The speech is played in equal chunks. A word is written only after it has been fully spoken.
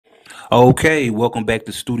Okay, welcome back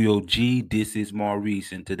to Studio G. This is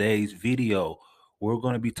Maurice. In today's video, we're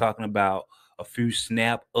going to be talking about a few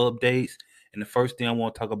SNAP updates. And the first thing I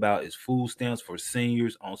want to talk about is food stamps for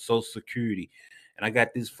seniors on Social Security. And I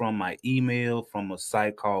got this from my email from a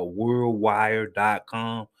site called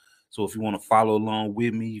worldwire.com. So if you want to follow along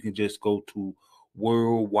with me, you can just go to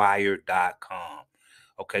worldwire.com.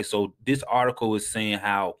 Okay, so this article is saying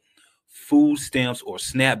how food stamps or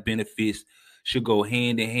SNAP benefits should go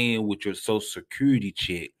hand in hand with your Social Security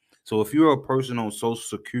check. So if you're a person on Social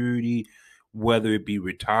Security, whether it be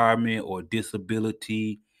retirement or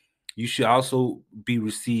disability, you should also be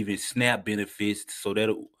receiving SNAP benefits so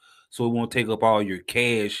it won't take up all your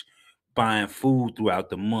cash buying food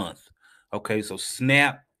throughout the month. Okay, so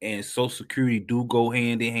SNAP and Social Security do go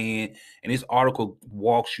hand in hand, and this article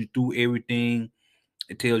walks you through everything.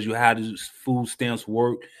 It tells you how the food stamps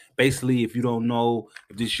work. Basically, if you don't know,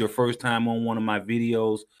 if this is your first time on one of my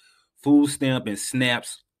videos, food stamp and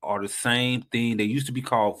snaps are the same thing. They used to be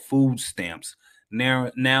called food stamps.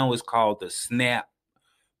 Now it's called the SNAP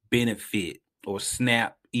benefit or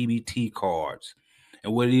SNAP EBT cards.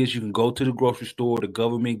 And what it is, you can go to the grocery store. The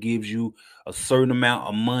government gives you a certain amount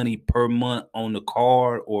of money per month on the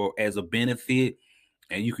card or as a benefit,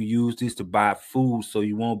 and you can use this to buy food so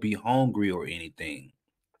you won't be hungry or anything.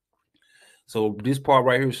 So this part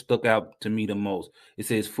right here stuck out to me the most. It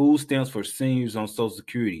says food stamps for seniors on Social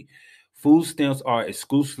Security. Food stamps are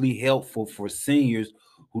exclusively helpful for seniors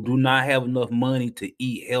who do not have enough money to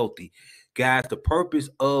eat healthy. Guys, the purpose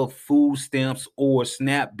of food stamps or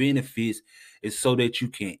SNAP benefits is so that you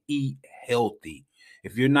can eat healthy.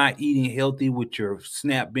 If you're not eating healthy with your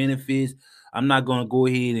SNAP benefits, I'm not going to go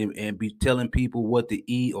ahead and be telling people what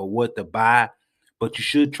to eat or what to buy, but you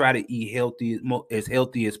should try to eat healthy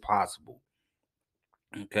as possible.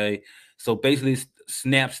 Okay, so basically,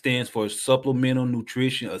 SNAP stands for Supplemental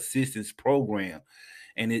Nutrition Assistance Program,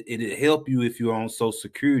 and it'll help you if you're on Social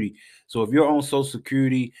Security. So if you're on Social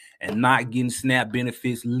Security and not getting SNAP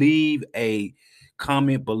benefits, leave a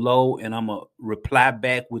comment below, and I'm gonna reply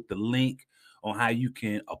back with the link on how you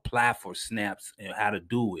can apply for SNAPs and how to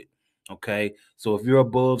do it. Okay, so if you're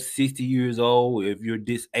above 60 years old, if you're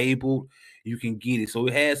disabled, you can get it. So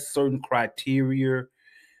it has certain criteria,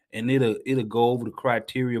 and it'll go over the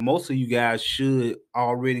criteria. Most of you guys should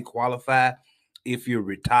already qualify if you're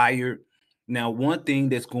retired. Now, one thing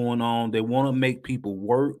that's going on, they want to make people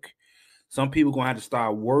work. Some people gonna have to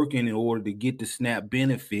start working in order to get the SNAP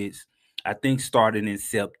benefits. I think starting in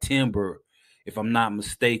September, if I'm not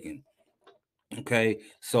mistaken. Okay,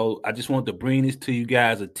 so I just want to bring this to you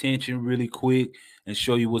guys' attention really quick and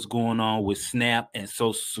show you what's going on with SNAP and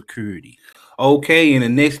Social Security. Okay, and the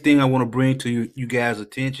next thing I want to bring to you guys'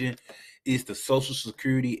 attention is the Social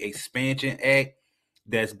Security Expansion Act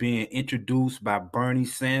that's being introduced by Bernie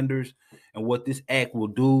Sanders. And what this act will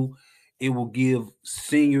do, it will give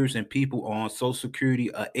seniors and people on Social Security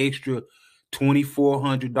an extra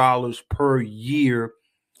 $2,400 per year,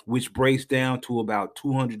 which breaks down to about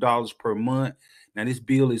 $200 per month. Now, this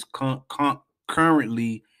bill is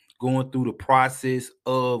currently going through the process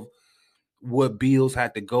of what bills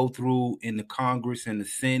have to go through in the Congress and the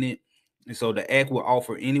Senate. And so the act will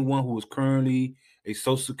offer anyone who is currently a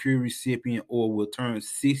Social Security recipient or will turn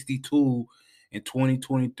 62 in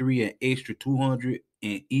 2023 an extra 200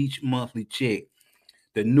 in each monthly check.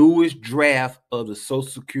 The newest draft of the Social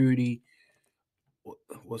Security,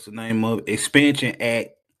 what's the name of it? Expansion Act,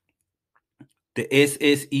 the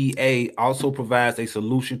SSEA, also provides a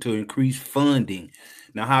solution to increase funding.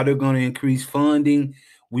 Now, how they're going to increase funding,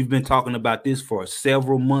 we've been talking about this for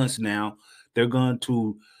several months now. They're going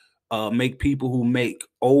to make people who make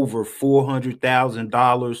over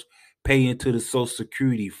 $400,000 pay into the Social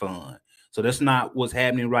Security fund. So that's not what's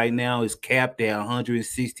happening right now. It's capped at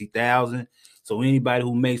 160,000. So anybody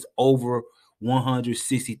who makes over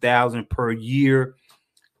 160,000 per year,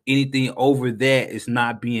 anything over that is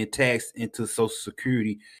not being taxed into Social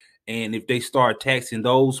Security. And if they start taxing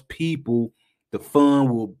those people, the fund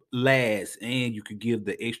will last and you could give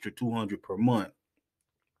the extra 200 per month.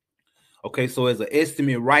 Okay, so as an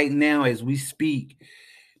estimate right now, as we speak,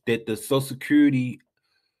 that the Social Security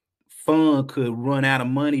fund could run out of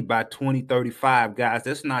money by 2035. Guys,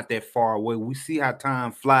 that's not that far away. We see how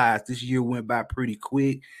time flies. This year went by pretty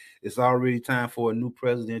quick. It's already time for a new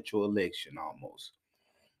presidential election almost.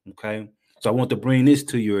 Okay, so I want to bring this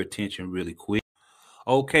to your attention really quick.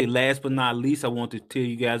 Okay, last but not least, I want to tell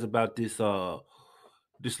you guys about this little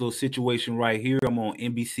situation right here. I'm on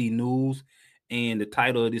NBC News, and the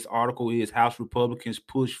title of this article is House Republicans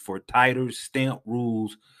Push for Tighter Stamp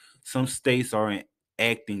Rules. Some states are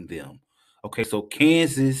enacting them. Okay, so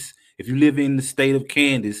Kansas, if you live in the state of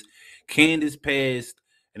Kansas, Kansas passed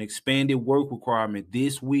an expanded work requirement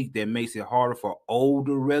this week that makes it harder for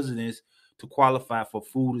older residents to qualify for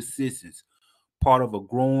food assistance, part of a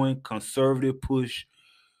growing conservative push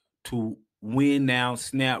to win now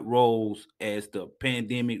SNAP rolls as the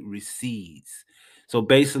pandemic recedes. So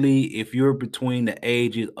basically, if you're between the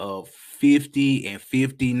ages of 50 and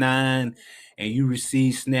 59 and you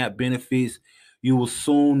receive SNAP benefits, you will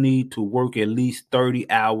soon need to work at least 30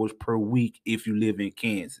 hours per week if you live in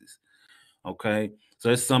Kansas. Okay. So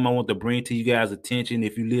that's something I want to bring to you guys' attention.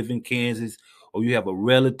 If you live in Kansas or you have a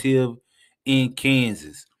relative in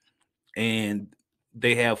Kansas and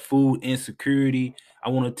they have food insecurity, I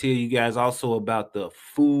want to tell you guys also about the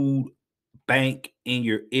food bank in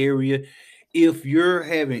your area. If you're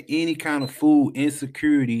having any kind of food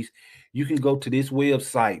insecurities, you can go to this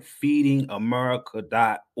website,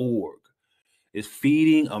 feedingamerica.org. It's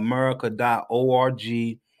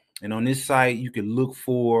feedingamerica.org. And on this site, you can look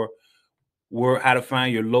for how to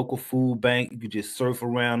find your local food bank. You can just surf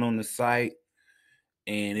around on the site,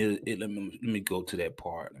 and let me go to that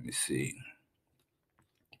part. Let me see.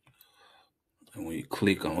 And when you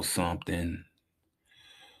click on something,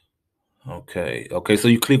 okay, so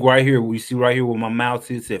you click right here. We see right here where my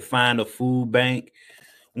mouse is, at find a food bank.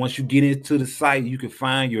 Once you get into the site, you can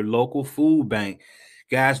find your local food bank.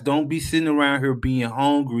 Guys, don't be sitting around here being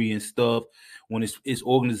hungry and stuff when it's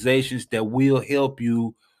organizations that will help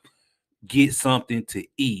you get something to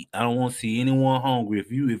eat. I don't want to see anyone hungry.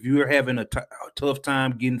 If you're having a tough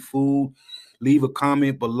time getting food, leave a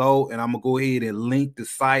comment below, and I'm gonna go ahead and link the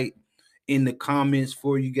site in the comments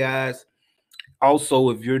for you guys.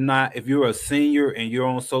 Also, if you're a senior and you're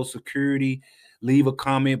on Social Security, leave a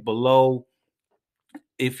comment below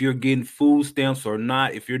if you're getting food stamps or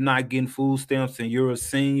not. If you're not getting food stamps and you're a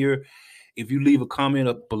senior, if you leave a comment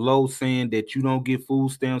up below saying that you don't get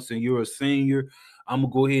food stamps and you're a senior, I'm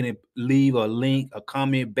gonna go ahead and leave a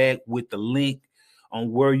comment back with the link on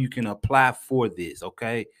where you can apply for this.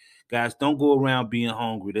 Okay, guys, don't go around being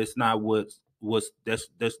hungry. That's not that's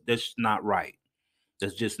not right.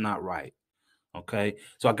 That's just not right. Okay,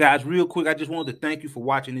 so guys, real quick, I just wanted to thank you for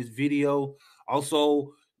watching this video.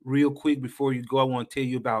 Also, real quick before you go, I want to tell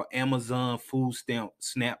you about Amazon Food Stamp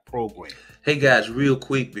SNAP program. Hey guys, real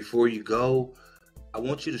quick before you go, I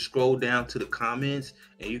want you to scroll down to the comments,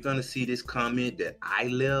 and you're going to see this comment that I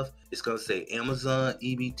left. It's going to say Amazon,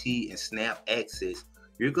 EBT, and SNAP Access.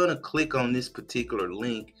 You're going to click on this particular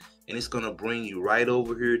link, and it's going to bring you right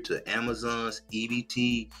over here to Amazon's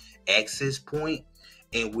EBT Access Point.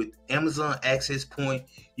 And with Amazon Access Point,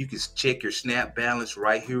 you can check your SNAP balance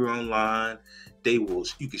right here online.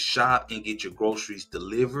 You can shop and get your groceries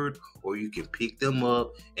delivered, or you can pick them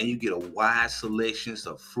up, and you get a wide selection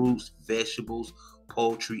of fruits, vegetables,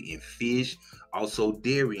 poultry, and fish, also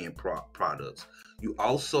dairy and products. You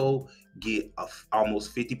also get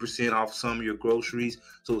almost 50% off some of your groceries.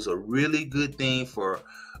 So it's a really good thing for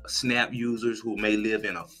SNAP users who may live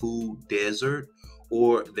in a food desert,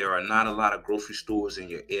 or there are not a lot of grocery stores in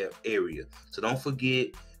your area. So don't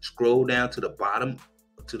forget, scroll down to the bottom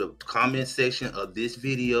to the comment section of this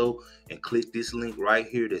video and click this link right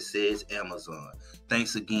here that says Amazon.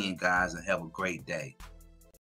 Thanks again, guys, and have a great day.